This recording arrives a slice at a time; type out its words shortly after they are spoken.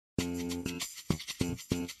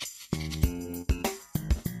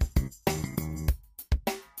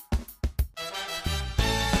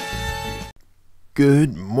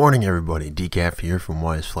Good morning, everybody. Decaff here from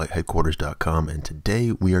wiseflightheadquarters.com, and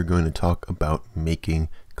today we are going to talk about making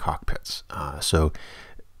cockpits. So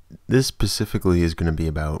this specifically is going to be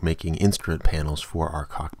about making instrument panels for our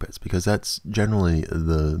cockpits, because that's generally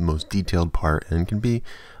the most detailed part and can be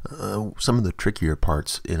some of the trickier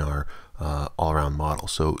parts in our all-around model.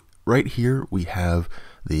 So right here we have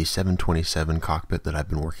the 727 cockpit that I've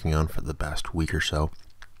been working on for the past week or so,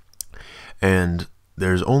 and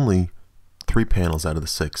there's only 3 panels out of the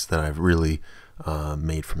 6 that I've really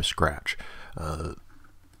made from scratch. A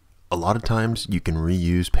lot of times you can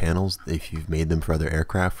reuse panels if you've made them for other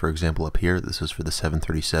aircraft. For example, up here, this is for the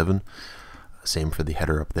 737. Same for the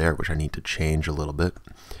header up there, which I need to change a little bit.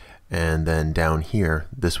 And then down here,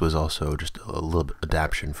 this was also just a little bit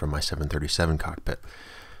adaptation from my 737 cockpit.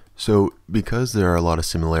 So because there are a lot of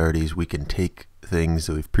similarities, we can take things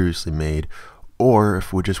that we've previously made, or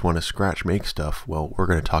if we just want to scratch make stuff, well, we're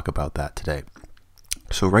going to talk about that today.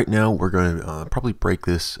 So right now we're going to probably break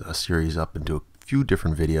this series up into a few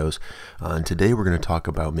different videos, and today we're going to talk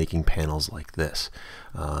about making panels like this.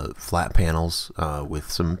 Flat panels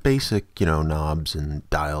with some basic, knobs and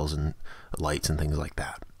dials and lights and things like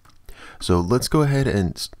that. So let's go ahead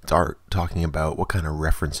and start talking about what kind of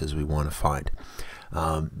references we want to find.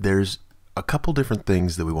 There's a couple different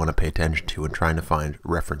things that we want to pay attention to in trying to find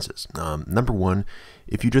references. Number one,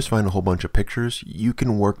 if you just find a whole bunch of pictures, you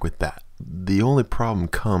can work with that. The only problem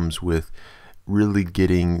comes with really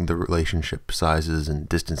getting the relationship sizes and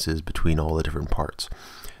distances between all the different parts.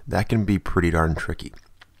 That can be pretty darn tricky.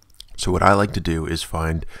 So what I like to do is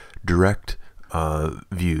find direct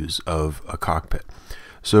views of a cockpit.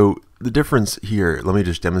 So the difference here, let me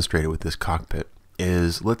just demonstrate it with this cockpit,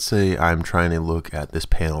 is let's say I'm trying to look at this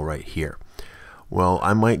panel right here. Well,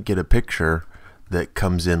 I might get a picture that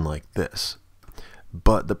comes in like this.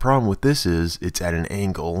 But the problem with this is it's at an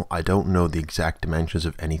angle. I don't know the exact dimensions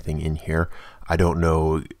of anything in here. I don't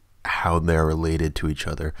know how they're related to each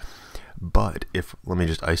other. But let me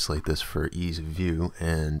just isolate this for ease of view,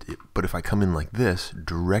 but if I come in like this,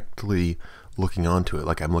 directly looking onto it,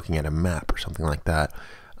 like I'm looking at a map or something like that,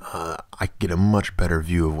 I get a much better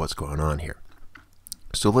view of what's going on here.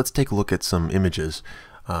 So let's take a look at some images.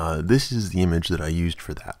 This is the image that I used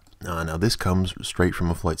for that. Now this comes straight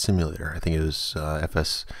from a flight simulator. I think it was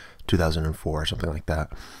FS 2004 or something like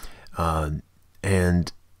that.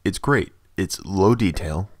 And it's great. It's low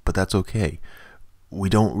detail, but that's okay. We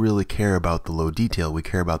don't really care about the low detail. We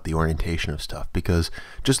care about the orientation of stuff, because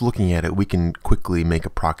just looking at it, we can quickly make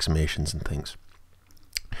approximations and things.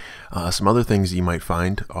 Some other things you might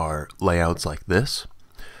find are layouts like this,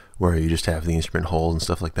 where you just have the instrument hole and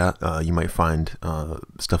stuff like that. You might find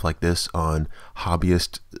stuff like this on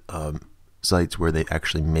hobbyist sites where they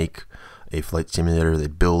actually make a flight simulator. They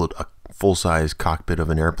build a full-size cockpit of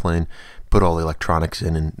an airplane, put all the electronics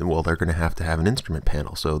in, and well, they're going to have an instrument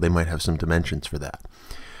panel, so they might have some dimensions for that.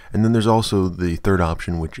 And then there's also the third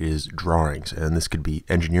option, which is drawings, and this could be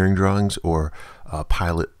engineering drawings or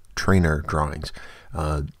pilot trainer drawings.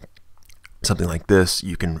 Something like this,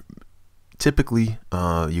 you can typically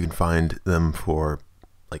you can find them for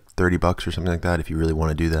like 30 bucks or something like that if you really want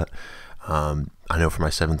to do that. I know for my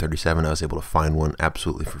 737 I was able to find one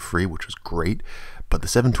absolutely for free, which was great, but the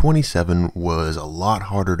 727 was a lot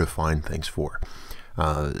harder to find things for.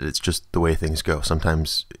 It's just the way things go.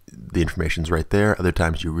 Sometimes the information's right there, other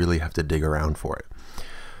times you really have to dig around for it.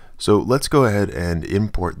 So let's go ahead and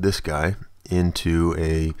import this guy into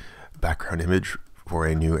a background image for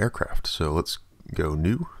a new aircraft. So let's go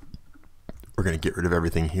new. We're going to get rid of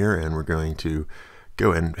everything here, and we're going to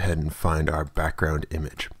go ahead and find our background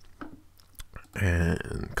image.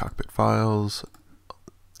 And cockpit files,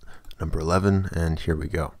 number 11, and here we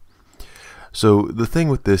go. So the thing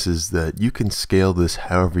with this is that you can scale this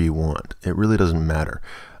however you want. It really doesn't matter.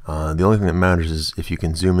 The only thing that matters is if you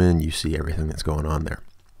can zoom in, you see everything that's going on there.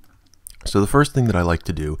 So the first thing that I like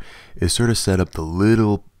to do is sort of set up the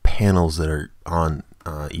little panels that are on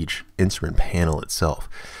each instrument panel itself.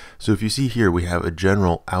 So if you see here, we have a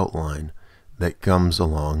general outline that comes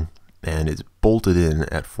along and it's bolted in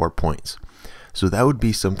at 4 points. So that would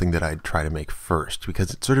be something that I'd try to make first,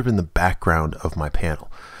 because it's sort of in the background of my panel.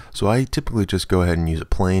 So I typically just go ahead and use a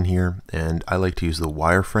plane here, and I like to use the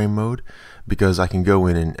wireframe mode because I can go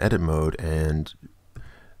in edit mode and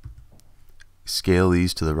scale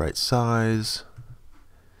these to the right size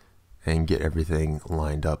and get everything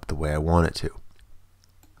lined up the way I want it to.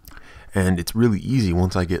 And it's really easy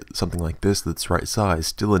once I get something like this that's right size,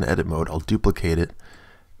 still in edit mode. I'll duplicate it,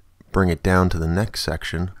 bring it down to the next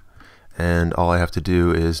section, and all I have to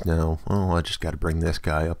do is now, oh, I just got to bring this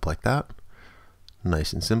guy up like that.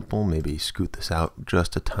 Nice and simple. Maybe scoot this out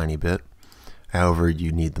just a tiny bit, however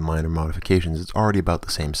you need the minor modifications, it's already about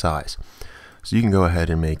the same size. So you can go ahead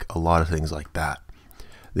and make a lot of things like that.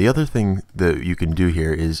 The other thing that you can do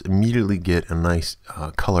here is immediately get a nice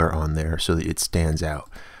color on there so that it stands out.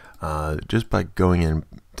 Just by going into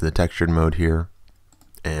the textured mode here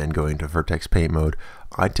and going to vertex paint mode,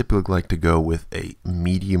 I typically like to go with a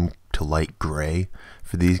medium to light gray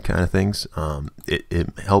for these kind of things. It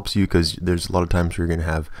helps you because there's a lot of times where you're going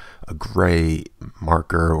to have a gray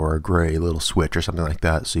marker or a gray little switch or something like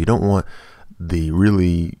that. So you don't want the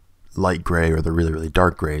really light gray or the really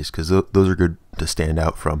dark grays, because those are good to stand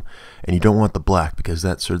out from. And you don't want the black because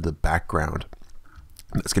that's sort of the background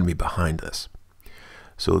that's going to be behind this.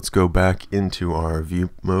 So let's go back into our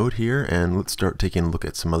view mode here and let's start taking a look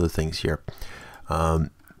at some other things here.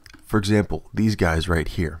 For example, these guys right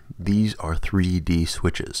here, these are 3D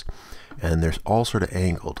switches and they're all sort of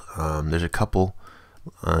angled. There's a couple,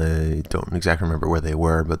 I don't exactly remember where they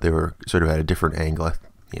were, but they were sort of at a different angle,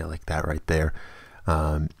 like that right there.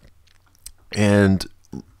 And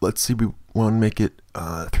let's see, we want to make it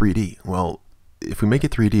 3D. Well, if we make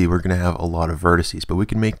it 3D, we're going to have a lot of vertices, but we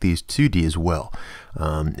can make these 2D as well.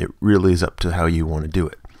 It really is up to how you want to do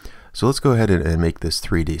it. So let's go ahead and make this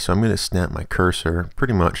 3D. So I'm going to snap my cursor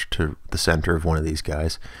pretty much to the center of one of these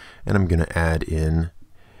guys, and I'm going to add in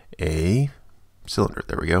a cylinder.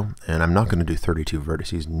 There we go. And I'm not going to do 32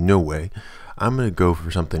 vertices, no way. I'm going to go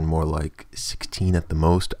for something more like 16 at the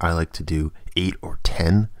most. I like to do 8 or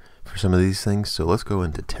 10 for some of these things. So let's go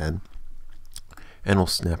into 10 and we'll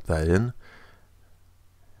snap that in.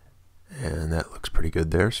 And that looks pretty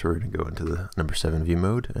good there. So we're going to go into the number 7 view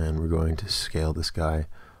mode and we're going to scale this guy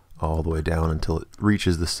all the way down until it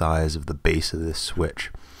reaches the size of the base of this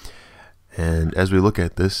switch. And as we look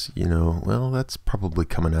at this, well, that's probably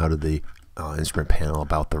coming out of the instrument panel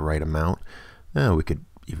about the right amount. We could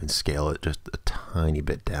even scale it just a tiny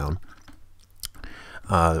bit down.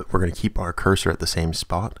 We're going to keep our cursor at the same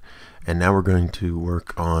spot, and now we're going to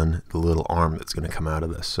work on the little arm that's going to come out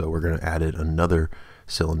of this. So we're going to add in another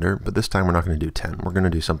cylinder, but this time we're not going to do 10. We're going to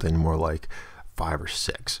do something more like 5 or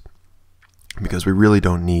 6, because we really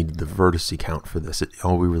don't need the vertice count for this.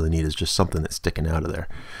 All we really need is just something that's sticking out of there.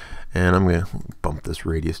 And I'm going to bump this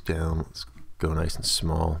radius down. Let's go nice and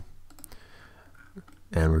small.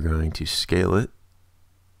 And we're going to scale it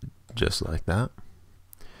just like that.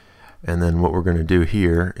 And then what we're going to do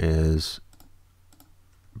here is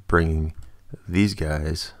bring these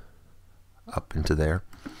guys up into there.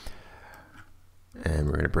 And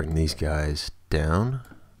we're going to bring these guys down.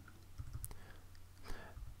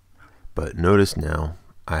 But notice now,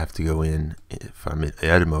 I have to go in, if I'm in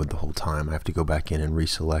edit mode the whole time, I have to go back in and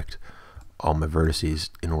reselect all my vertices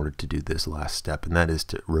in order to do this last step, and that is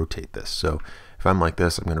to rotate this. So if I'm like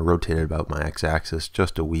this, I'm going to rotate it about my x-axis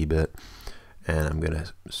just a wee bit, and I'm going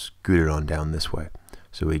to scoot it on down this way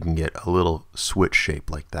so we can get a little switch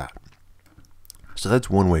shape like that. So that's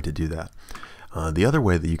one way to do that. The other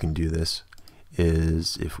way that you can do this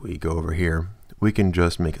is if we go over here, we can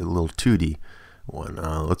just make a little 2D one.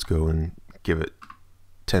 Let's go and give it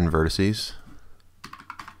 10 vertices,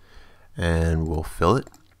 and we'll fill it,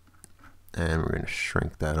 and we're going to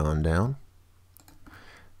shrink that on down.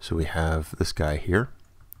 So we have this guy here.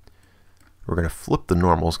 We're going to flip the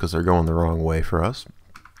normals because they're going the wrong way for us.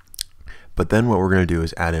 But then what we're going to do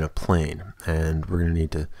is add in a plane, and we're going to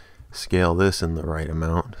need to scale this in the right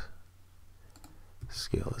amount.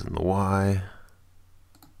 Scale this in the Y.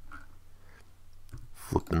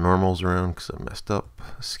 Flip the normals around because I messed up.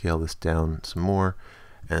 Scale this down some more,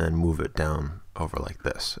 and then move it down over like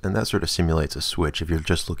this. And that sort of simulates a switch if you're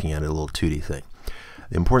just looking at a little 2D thing.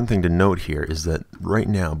 The important thing to note here is that right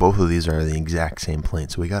now both of these are the exact same plane,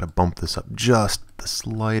 so we got to bump this up just the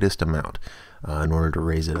slightest amount in order to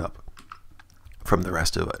raise it up from the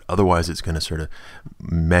rest of it. Otherwise it's going to sort of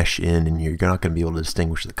mesh in and you're not going to be able to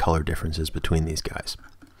distinguish the color differences between these guys.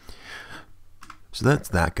 So that's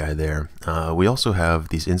that guy there. We also have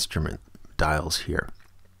these instrument dials here.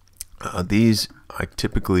 These I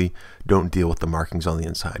typically don't deal with the markings on the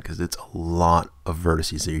inside because it's a lot of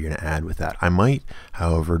vertices that you're going to add with that. I might,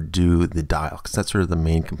 however, do the dial because that's sort of the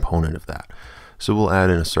main component of that. So we'll add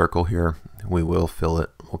in a circle here. We will fill it.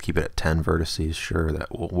 We'll keep it at 10 vertices. Sure,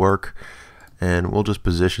 that will work. And we'll just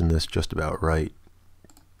position this just about right.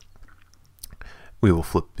 We will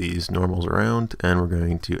flip these normals around and we're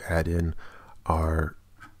going to add in our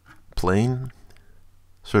plane.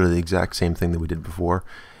 Sort of the exact same thing that we did before.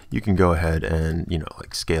 You can go ahead and,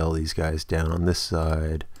 like scale these guys down on this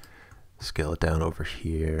side, scale it down over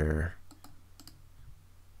here,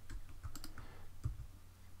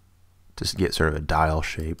 just get sort of a dial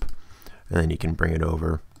shape, and then you can bring it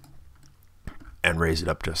over and raise it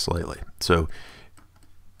up just slightly. So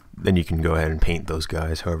then you can go ahead and paint those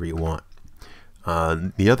guys however you want.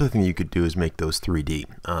 The other thing you could do is make those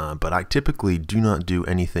 3D, but I typically do not do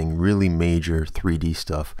anything really major 3D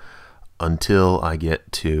stuff until I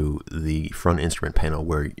get to the front instrument panel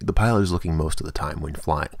where the pilot is looking most of the time when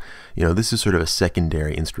flying. You know, this is sort of a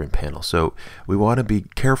secondary instrument panel, so we want to be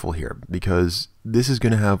careful here because this is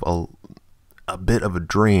going to have a bit of a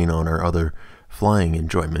drain on our other flying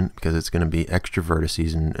enjoyment because it's going to be extra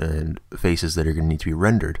vertices and faces that are going to need to be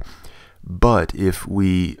rendered. But if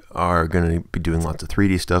we are going to be doing lots of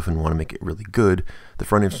 3D stuff and want to make it really good, the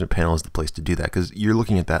front instrument panel is the place to do that because you're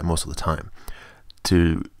looking at that most of the time.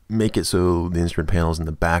 To make it so the instrument panel is in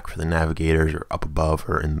the back for the navigators or up above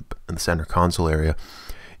or in the center console area,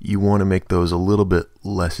 you want to make those a little bit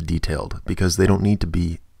less detailed because they don't need to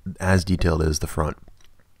be as detailed as the front.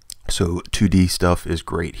 So 2D stuff is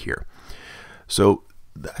great here. So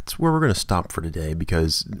that's where we're going to stop for today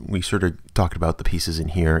because we sort of talked about the pieces in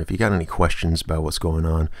here. If you got any questions about what's going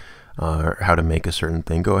on or how to make a certain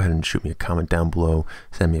thing, go ahead and shoot me a comment down below.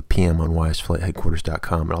 Send me a PM on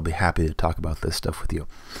wiseflightheadquarters.com and I'll be happy to talk about this stuff with you.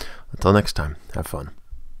 Until next time, have fun.